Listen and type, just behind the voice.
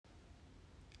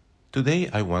Today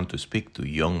I want to speak to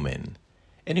young men,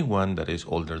 anyone that is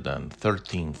older than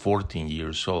 13, 14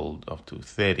 years old, up to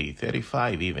 30,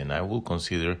 35 even, I will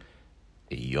consider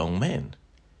a young man.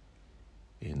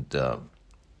 And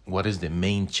what is the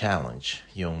main challenge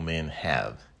young men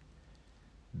have?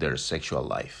 Their sexual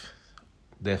life,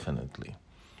 definitely.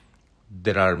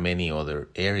 There are many other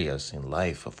areas in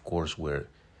life, of course, where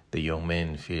the young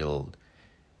men feel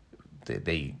that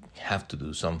they have to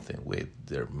do something with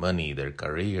their money, their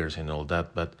careers, and all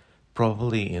that. But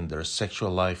probably in their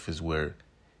sexual life is where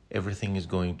everything is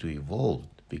going to evolve,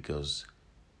 because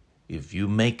if you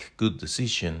make good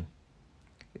decision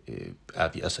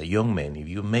as a young man, if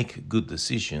you make good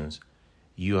decisions,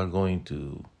 you are going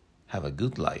to have a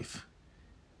good life.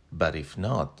 But if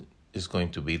not, it's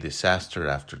going to be disaster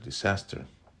after disaster.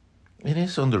 It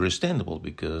is understandable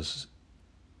because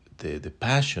the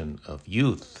passion of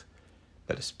youth,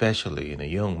 but especially in a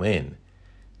young man,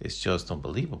 is just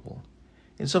unbelievable.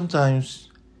 And sometimes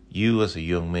you as a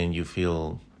young man, you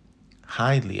feel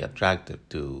highly attracted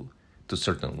to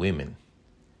certain women.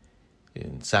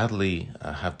 And sadly,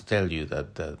 I have to tell you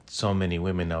that so many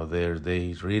women out there,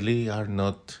 they really are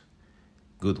not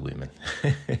good women.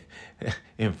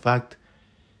 In fact,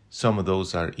 some of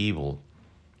those are evil.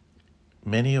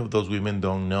 Many of those women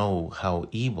don't know how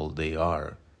evil they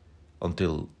are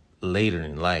until later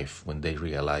in life when they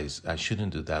realize, I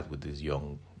shouldn't do that with this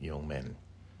young men.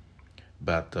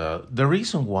 But the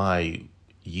reason why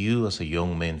you as a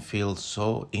young man feel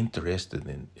so interested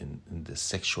in the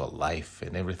sexual life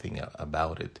and everything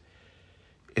about it,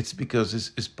 it's because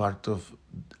it's part of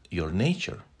your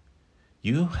nature.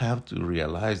 You have to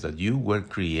realize that you were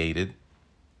created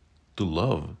to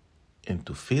love and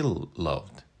to feel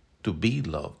loved, to be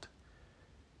loved.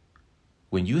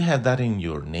 When you have that in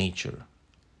your nature,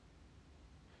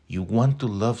 you want to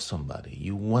love somebody,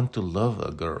 you want to love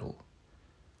a girl,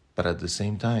 but at the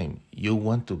same time, you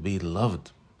want to be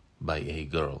loved by a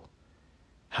girl.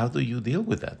 How do you deal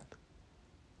with that?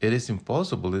 It is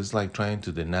impossible. It's like trying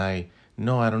to deny,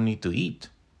 no, I don't need to eat.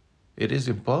 It is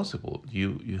impossible.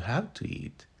 You have to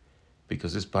eat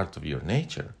because it's part of your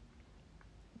nature.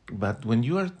 But when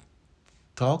you are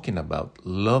talking about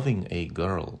loving a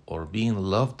girl or being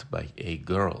loved by a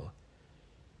girl,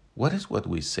 what is what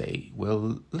we say?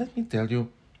 Well, let me tell you,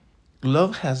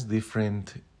 love has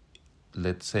different,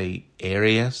 let's say,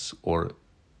 areas or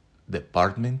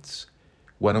departments.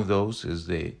 One of those is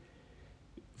the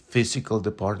physical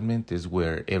department, is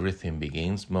where everything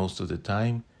begins most of the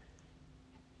time.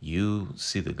 You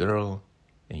see the girl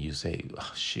and you say,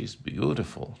 oh, she's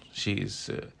beautiful. She's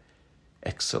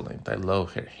excellent. I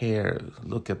love her hair.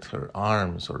 Look at her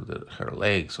arms or her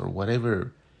legs or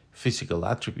whatever physical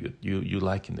attribute you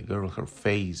like in the girl, her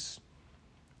face.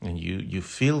 And you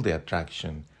feel the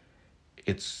attraction.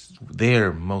 It's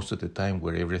there most of the time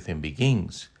where everything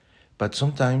begins. But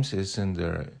sometimes it's in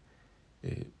their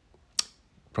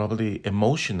probably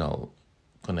emotional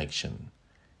connection.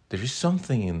 There is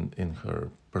something in her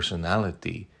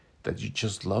personality that you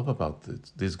just love about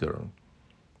this girl.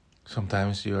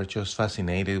 Sometimes you are just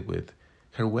fascinated with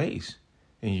her ways.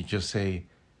 And you just say,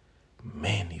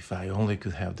 man, if I only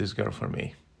could have this girl for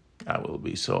me, I will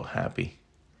be so happy.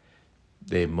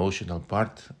 The emotional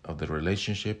part of the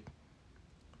relationship.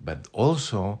 But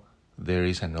also, there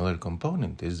is another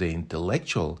component, is the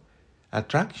intellectual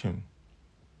attraction.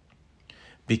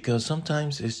 Because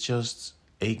sometimes it's just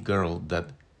a girl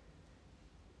that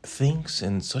thinks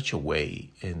in such a way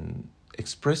and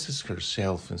expresses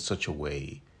herself in such a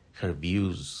way, her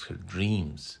views, her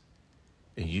dreams,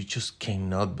 and you just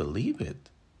cannot believe it.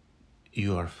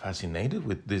 You are fascinated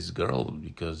with this girl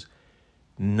because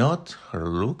not her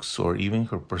looks or even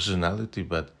her personality,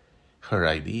 but her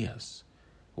ideas,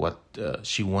 what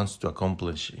she wants to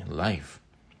accomplish in life,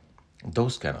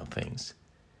 those kind of things.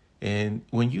 And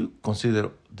when you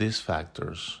consider these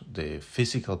factors, the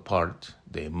physical part,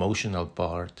 the emotional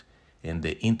part, and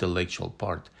the intellectual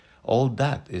part, all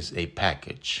that is a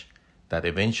package that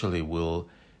eventually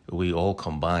we all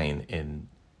combine, and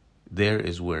there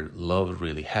is where love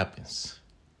really happens.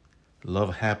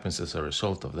 Love happens as a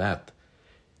result of that.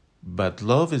 But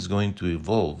love is going to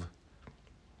evolve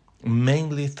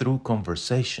mainly through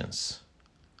conversations.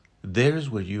 There's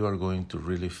where you are going to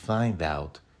really find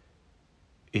out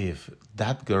if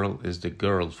that girl is the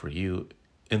girl for you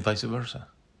and vice versa.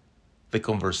 The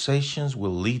conversations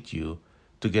will lead you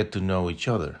to get to know each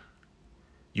other.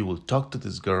 You will talk to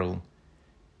this girl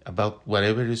about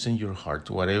whatever is in your heart,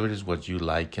 whatever is what you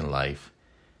like in life.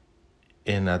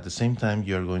 And at the same time,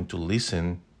 you're going to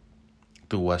listen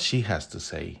to what she has to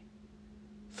say.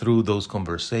 Through those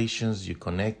conversations, you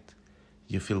connect,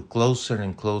 you feel closer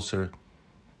and closer,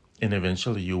 And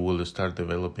eventually you will start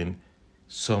developing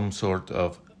some sort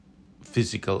of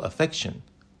physical affection.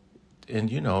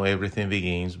 And everything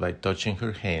begins by touching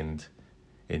her hand,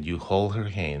 and you hold her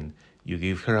hand, you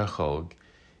give her a hug,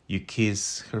 you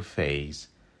kiss her face.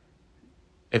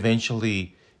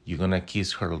 Eventually, you're going to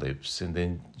kiss her lips, and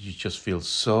then you just feel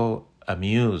so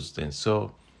amused and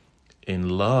so in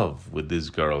love with this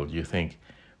girl. You think,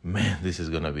 man, this is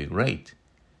going to be great.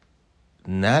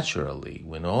 Naturally,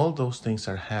 when all those things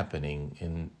are happening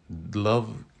and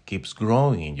love keeps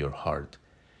growing in your heart,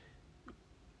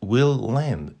 will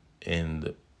land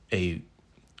in a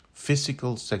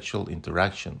physical sexual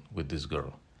interaction with this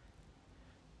girl.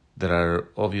 There are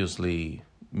obviously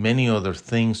many other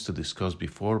things to discuss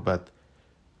before, but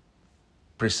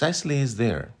precisely is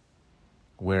there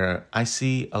where I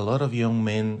see a lot of young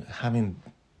men having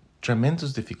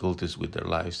tremendous difficulties with their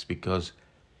lives because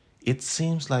it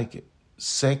seems like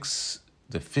sex,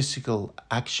 the physical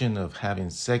action of having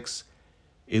sex,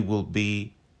 it will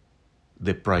be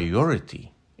the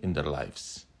priority in their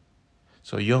lives.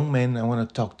 So young men, I want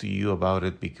to talk to you about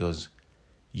it because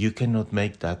you cannot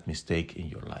make that mistake in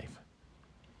your life.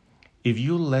 If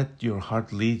you let your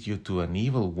heart lead you to an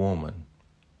evil woman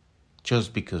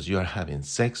just because you are having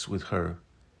sex with her,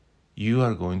 you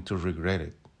are going to regret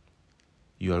it.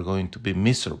 You are going to be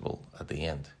miserable at the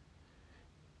end.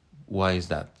 Why is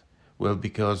that? Well,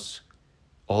 because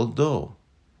although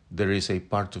there is a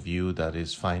part of you that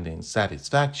is finding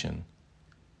satisfaction,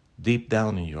 deep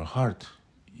down in your heart,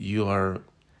 you are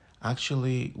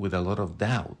actually with a lot of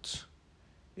doubts,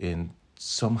 and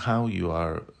somehow you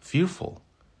are fearful,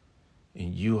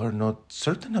 and you are not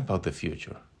certain about the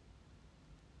future.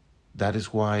 That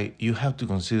is why you have to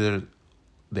consider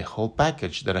the whole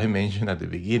package that I mentioned at the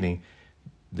beginning,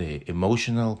 the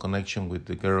emotional connection with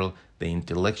the girl, the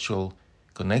intellectual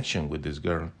connection with this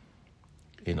girl,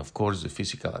 and of course the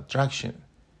physical attraction.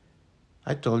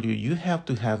 I told you, you have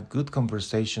to have good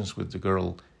conversations with the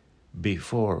girl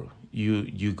before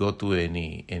you go to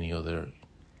any other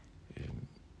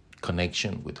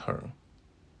connection with her.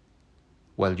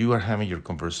 While you are having your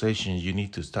conversations, you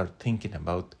need to start thinking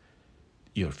about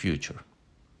your future.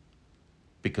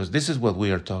 Because this is what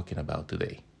we are talking about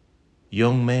today.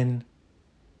 Young men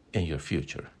and your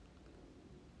future.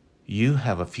 You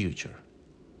have a future.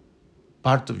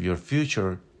 Part of your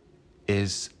future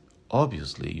is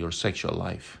obviously your sexual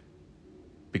life,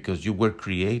 because you were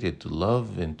created to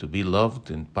love and to be loved,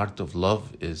 and part of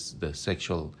love is the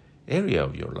sexual area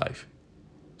of your life.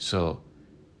 So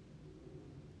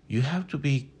you have to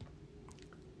be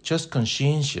just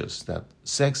conscientious that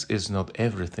sex is not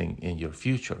everything in your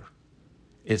future.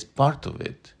 It's part of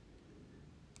it.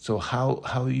 So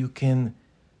how you can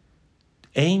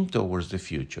aim towards the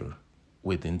future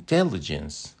with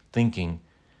intelligence, thinking,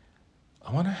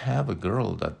 I want to have a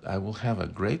girl that I will have a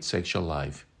great sexual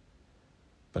life,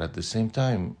 but at the same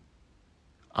time,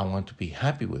 I want to be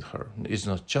happy with her. It's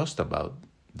not just about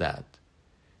that.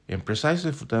 And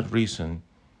precisely for that reason,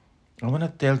 I want to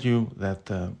tell you that,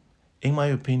 in my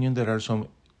opinion, there are some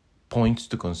points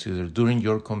to consider during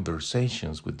your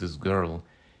conversations with this girl,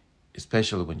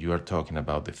 especially when you are talking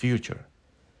about the future.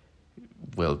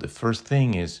 Well, the first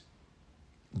thing is,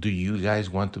 do you guys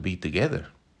want to be together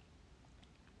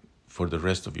for the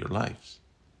rest of your lives?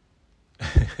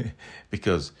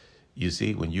 Because, you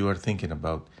see, when you are thinking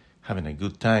about having a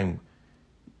good time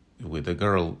with a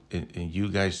girl and you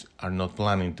guys are not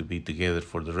planning to be together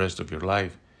for the rest of your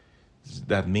life,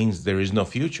 that means there is no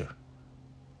future.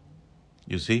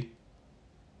 You see?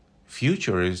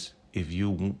 Future is if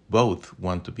you both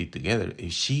want to be together.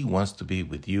 If she wants to be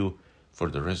with you for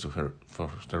the rest of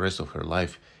her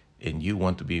life, and you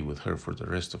want to be with her for the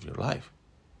rest of your life.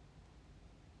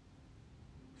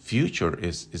 Future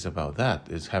is about that.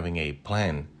 It's having a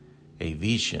plan, a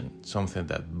vision, something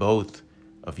that both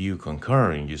of you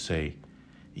concur in. You say,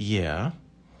 yeah,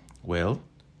 well,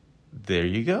 there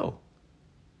you go.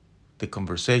 The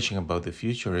conversation about the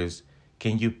future is,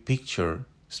 can you picture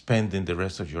spending the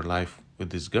rest of your life with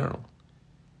this girl?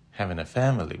 Having a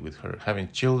family with her,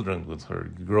 having children with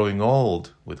her, growing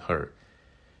old with her.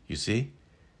 You see?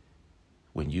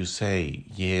 When you say,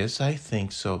 yes, I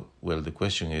think so, well, the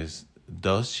question is,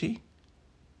 does she?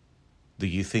 Do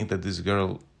you think that this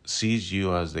girl sees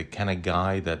you as the kind of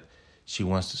guy that she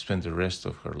wants to spend the rest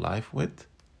of her life with?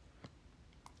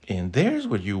 And there's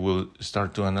where you will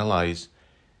start to analyze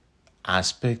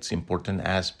important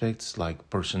aspects like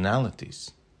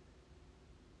personalities.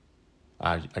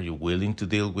 Are you willing to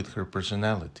deal with her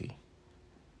personality?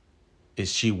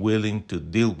 Is she willing to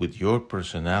deal with your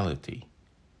personality?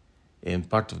 And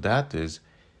part of that is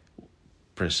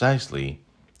precisely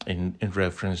in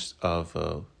reference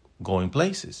of going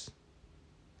places?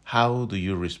 How do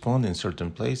you respond in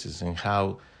certain places, and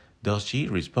how does she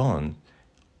respond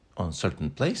on certain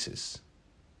places?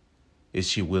 Is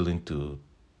she willing to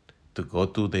go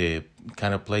to the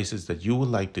kind of places that you would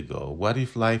like to go? What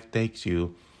if life takes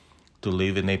you to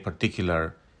live in a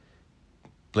particular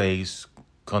place,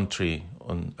 country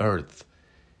on earth,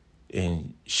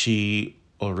 and she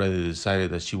already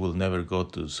decided that she will never go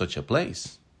to such a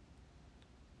place?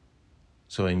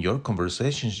 So in your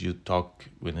conversations, you talk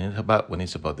when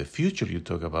it's about the future, you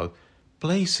talk about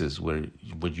places where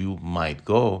you might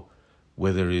go,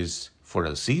 whether it's for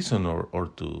a season or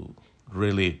to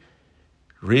really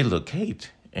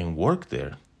relocate and work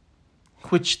there.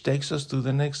 Which takes us to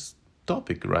the next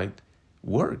topic, right?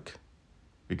 Work.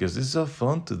 Because it's so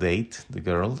fun to date the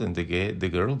girl, and the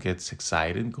girl gets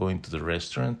excited going to the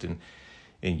restaurant, and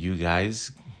you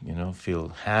guys, feel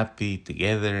happy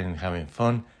together and having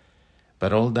fun.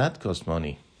 But all that costs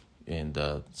money. And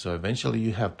so eventually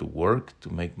you have to work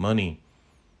to make money.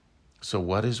 So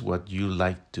what is what you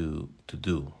like to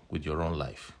do with your own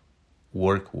life,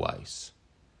 work-wise?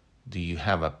 Do you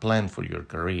have a plan for your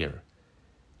career?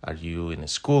 Are you in a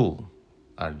school?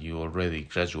 Are you already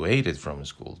graduated from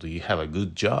school? Do you have a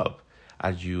good job?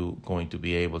 Are you going to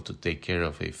be able to take care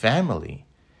of a family?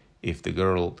 If the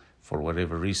girl, for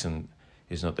whatever reason,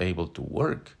 is not able to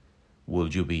work, will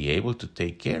you be able to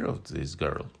take care of this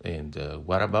girl? And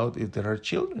what about if there are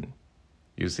children?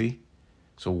 You see?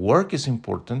 So work is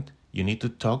important. You need to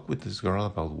talk with this girl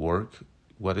about work.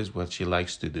 What is what she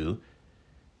likes to do?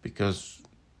 Because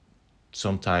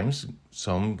sometimes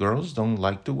some girls don't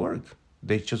like to work.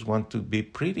 They just want to be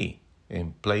pretty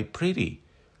and play pretty.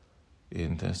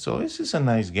 And so this is a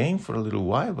nice game for a little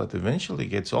while, but eventually it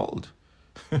gets old.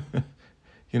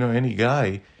 Any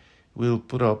guy will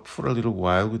put up for a little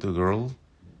while with a girl,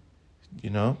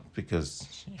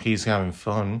 because he's having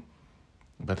fun.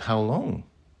 But how long?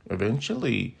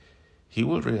 Eventually, he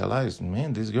will realize,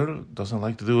 man, this girl doesn't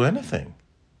like to do anything.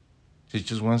 She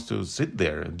just wants to sit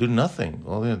there and do nothing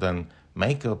other than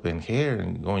makeup and hair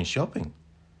and going shopping.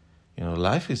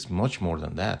 Life is much more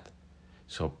than that.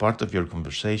 So part of your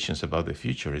conversations about the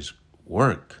future is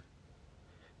work.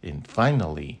 And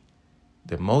finally,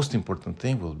 the most important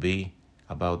thing will be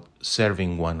about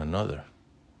serving one another,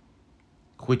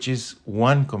 which is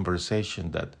one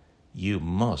conversation that you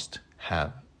must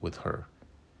have with her.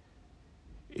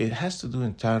 It has to do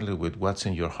entirely with what's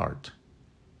in your heart.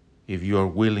 If you are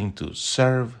willing to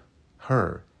serve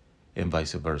her and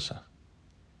vice versa.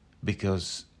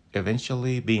 Because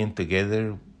eventually being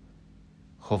together,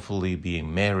 hopefully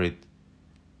being married,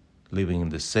 living in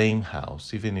the same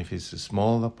house, even if it's a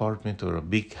small apartment or a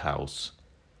big house,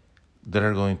 there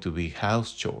are going to be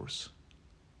house chores.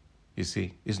 You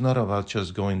see, it's not about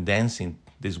just going dancing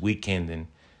this weekend and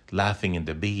laughing in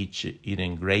the beach,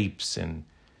 eating grapes and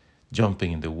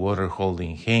jumping in the water,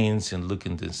 holding hands and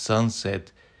looking at the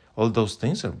sunset. All those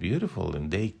things are beautiful, and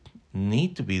they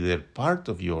need to be there, part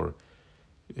of your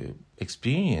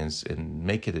experience, and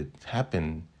make it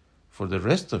happen for the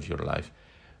rest of your life.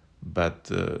 But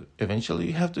eventually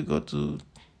you have to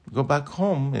go back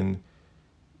home. And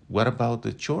what about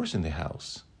the chores in the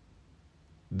house?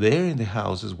 There in the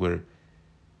house is where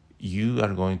you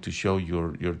are going to show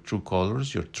your true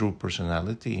colors, your true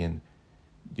personality. And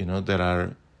there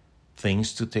are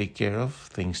things to take care of,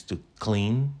 things to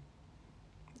clean.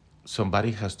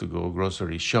 Somebody has to go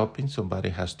grocery shopping, somebody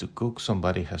has to cook,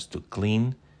 somebody has to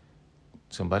clean,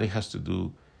 somebody has to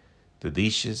do the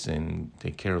dishes and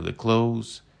take care of the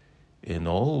clothes, and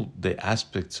all the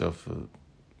aspects of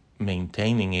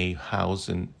maintaining a house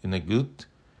in a good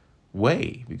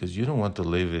way, because you don't want to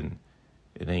live in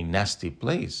a nasty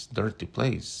place, dirty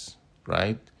place,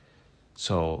 right?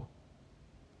 So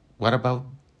what about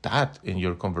that in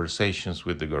your conversations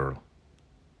with the girl?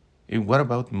 And what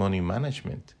about money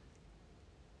management?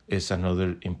 Is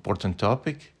another important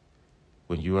topic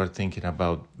when you are thinking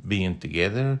about being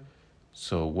together.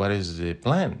 So what is the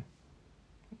plan?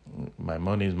 My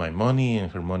money is my money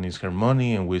and her money is her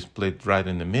money, and we split right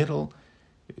in the middle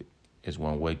is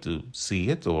one way to see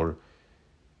it. Or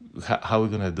how are we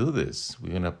going to do this? We're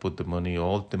going to put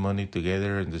all the money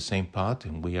together in the same pot,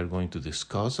 and we are going to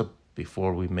discuss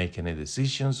before we make any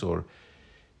decisions? Or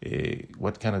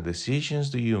what kind of decisions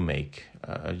do you make?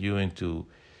 Are you into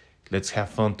let's have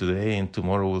fun today and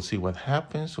tomorrow we'll see what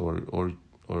happens?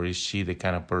 Or is she the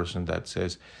kind of person that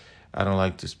says, I don't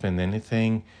like to spend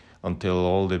anything until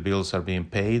all the bills are being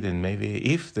paid, and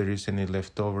maybe if there is any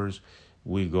leftovers,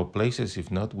 we go places.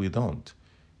 If not, we don't.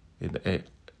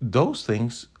 Those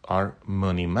things are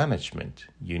money management.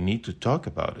 You need to talk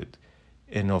about it.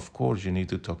 And of course, you need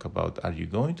to talk about, are you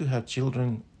going to have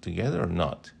children together or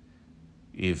not?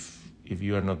 If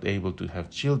you are not able to have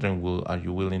children, are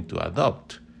you willing to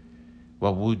adopt?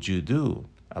 What would you do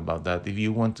about that? If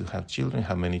you want to have children,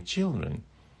 how many children?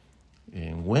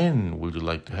 And when would you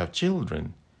like to have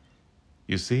children?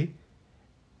 You see,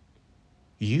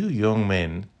 you young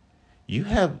men, you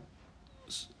have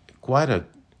quite a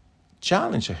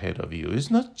challenge ahead of you.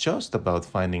 It's not just about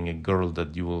finding a girl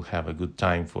that you will have a good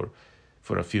time for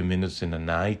a few minutes in the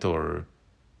night or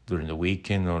during the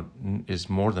weekend, or it's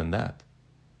more than that.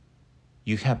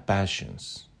 You have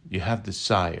passions, you have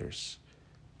desires.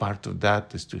 Part of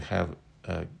that is to have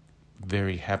a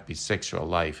very happy sexual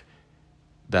life.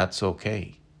 That's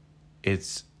okay.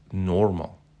 It's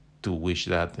normal to wish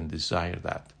that and desire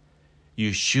that.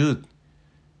 You should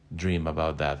dream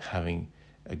about that, having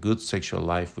a good sexual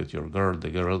life with your girl, the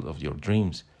girl of your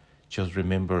dreams. Just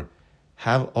remember,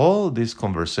 have all these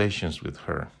conversations with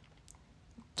her.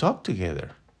 Talk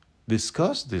together.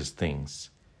 Discuss these things.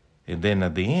 And then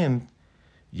at the end,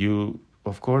 you,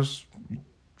 of course,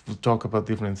 will talk about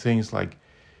different things like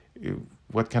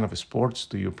what kind of sports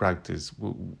do you practice?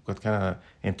 What kind of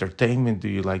entertainment do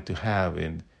you like to have?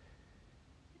 And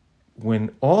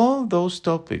when all those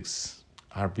topics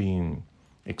are being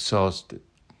exhausted,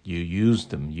 you use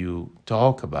them, you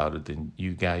talk about it, and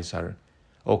you guys are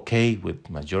okay with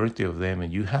majority of them,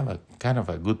 and you have a kind of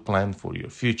a good plan for your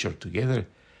future together,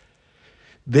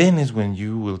 then is when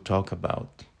you will talk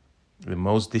about the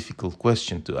most difficult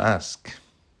question to ask,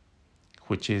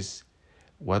 which is,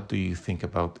 what do you think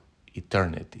about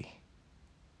eternity?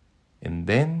 And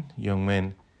then, young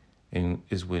men,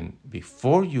 is when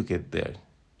before you get there,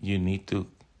 you need to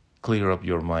clear up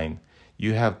your mind.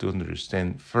 You have to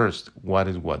understand first, what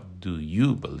do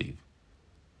you believe?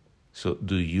 So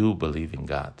do you believe in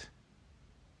God?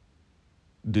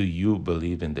 Do you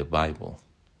believe in the Bible?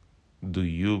 Do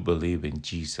you believe in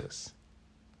Jesus?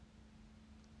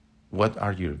 What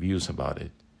are your views about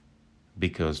it?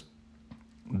 Because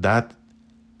that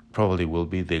probably will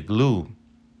be the glue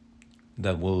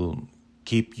that will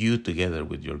keep you together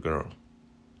with your girl.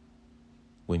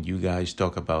 When you guys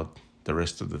talk about the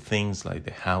rest of the things like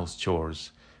the house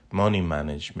chores, money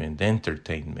management,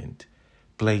 entertainment,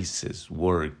 places,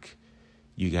 work,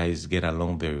 you guys get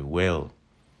along very well,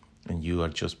 and you are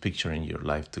just picturing your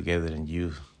life together, and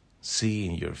you see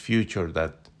in your future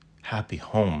that happy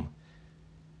home.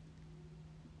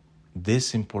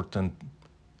 This important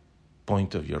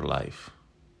point of your life,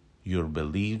 your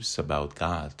beliefs about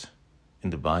God in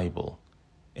the Bible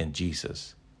and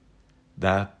Jesus,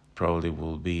 that probably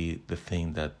will be the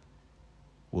thing that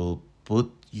will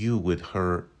put you with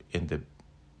her in the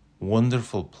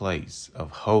wonderful place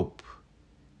of hope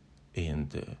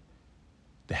and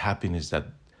the happiness that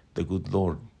the good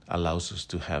Lord allows us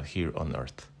to have here on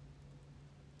earth.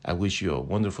 I wish you a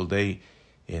wonderful day,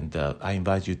 and I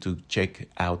invite you to check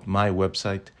out my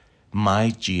website,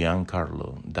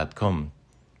 mygiancarlo.com.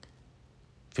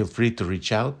 Feel free to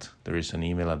reach out. There is an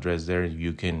email address there.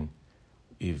 You can,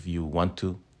 if you want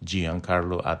to,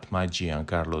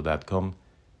 giancarlo@mygiancarlo.com.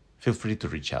 Feel free to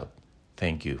reach out.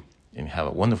 Thank you, and have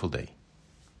a wonderful day.